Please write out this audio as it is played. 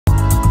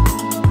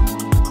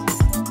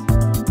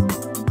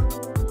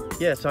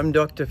Yes, I'm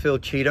Dr. Phil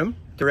Cheetham,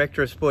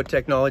 Director of Sport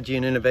Technology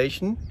and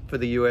Innovation for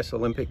the US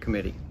Olympic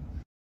Committee.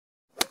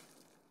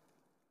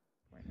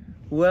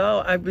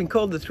 Well, I've been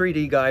called the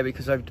 3D guy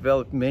because I've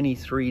developed many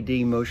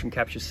 3D motion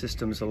capture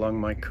systems along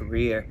my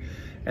career.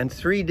 And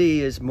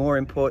 3D is more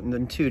important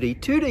than 2D.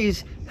 2D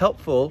is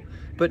helpful,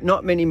 but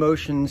not many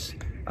motions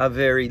are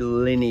very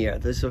linear.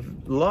 There's a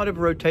lot of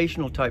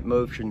rotational type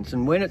motions.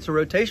 And when it's a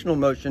rotational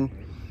motion,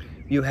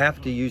 you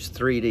have to use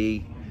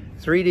 3D.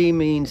 3D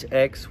means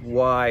X,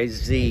 Y,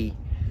 Z.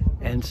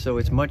 And so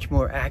it's much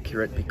more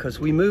accurate because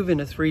we move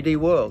in a 3D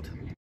world.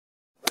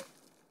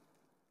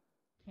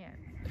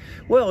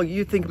 Well,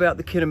 you think about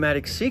the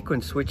kinematic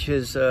sequence, which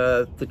is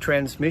the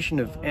transmission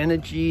of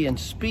energy and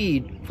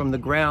speed from the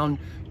ground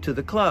to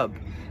the club.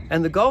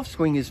 And the golf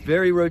swing is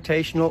very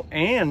rotational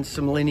and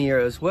some linear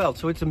as well,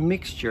 so it's a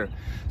mixture.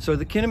 So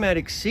the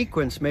kinematic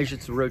sequence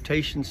measures the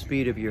rotation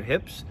speed of your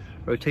hips,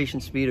 rotation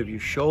speed of your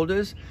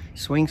shoulders,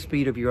 swing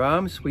speed of your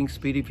arms, swing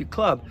speed of your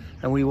club.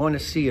 And we want to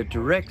see a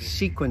direct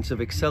sequence of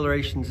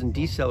accelerations and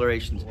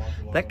decelerations.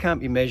 That can't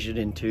be measured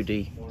in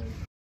 2D.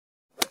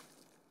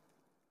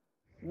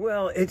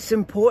 Well, it's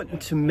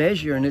important to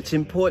measure, and it's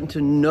important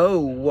to know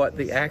what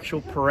the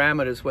actual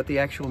parameters, what the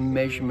actual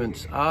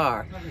measurements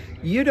are.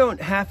 You don't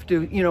have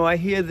to, I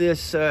hear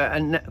this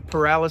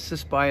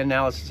paralysis by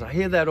analysis. I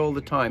hear that all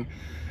the time.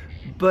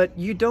 But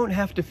you don't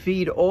have to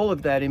feed all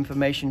of that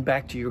information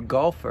back to your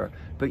golfer.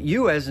 But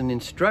you as an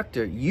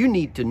instructor, you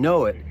need to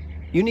know it.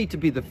 You need to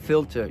be the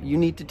filter. You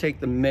need to take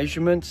the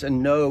measurements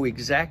and know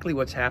exactly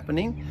what's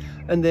happening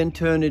and then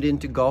turn it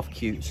into golf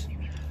cues.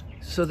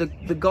 So the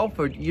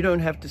golfer, you don't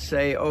have to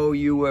say, oh,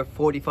 you were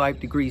 45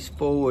 degrees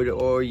forward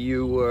or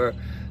you were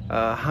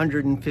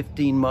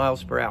 115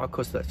 miles per hour,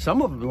 because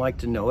some of them like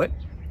to know it.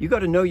 You got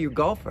to know your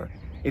golfer.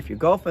 If your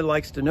golfer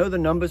likes to know the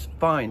numbers,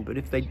 fine. But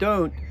if they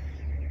don't,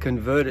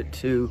 convert it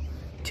to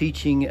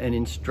teaching and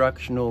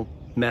instructional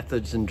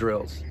methods and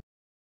drills.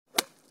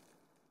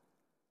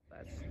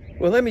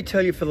 Well, let me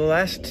tell you, for the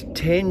last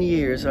 10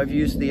 years, I've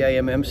used the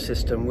AMM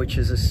system, which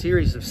is a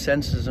series of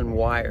sensors and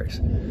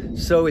wires.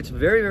 So it's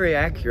very, very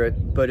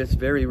accurate, but it's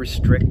very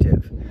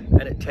restrictive.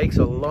 And it takes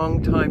a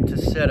long time to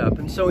set up.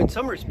 And so in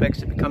some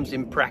respects, it becomes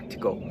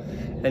impractical.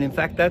 And in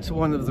fact, that's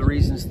one of the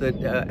reasons that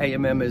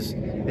AMM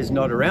is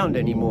not around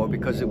anymore,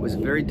 because it was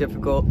very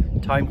difficult,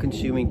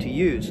 time-consuming to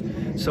use.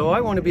 So I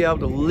want to be able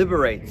to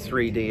liberate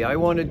 3D. I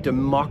want to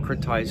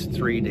democratize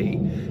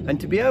 3D. And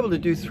to be able to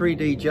do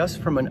 3D just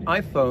from an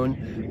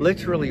iPhone,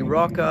 literally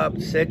rock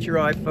up, set your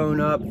iPhone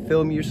up,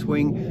 film your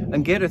swing,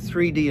 and get a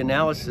 3D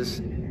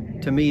analysis,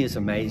 to me is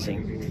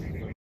amazing.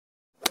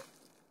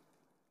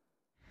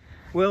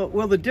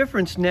 Well, the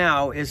difference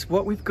now is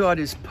what we've got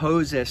is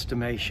pose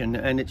estimation,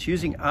 and it's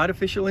using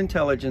artificial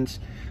intelligence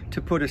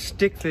to put a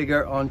stick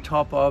figure on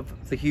top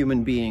of the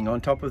human being,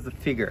 on top of the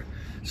figure.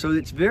 So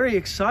it's very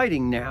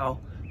exciting now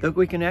that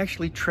we can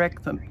actually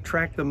track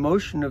the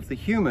motion of the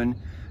human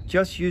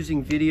just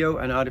using video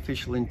and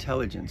artificial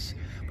intelligence.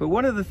 But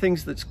one of the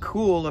things that's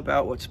cool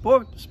about what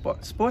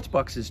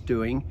Sportsbox is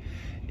doing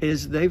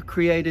is they've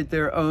created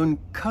their own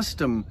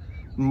custom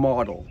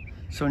model.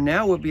 So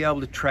now we'll be able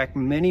to track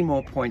many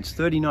more points,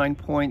 39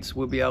 points.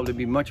 We'll be able to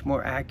be much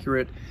more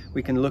accurate.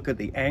 We can look at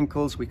the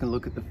ankles, we can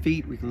look at the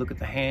feet, we can look at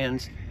the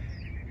hands.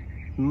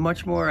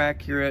 Much more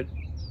accurate,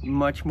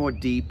 much more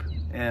deep,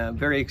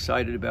 very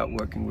excited about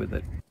working with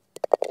it.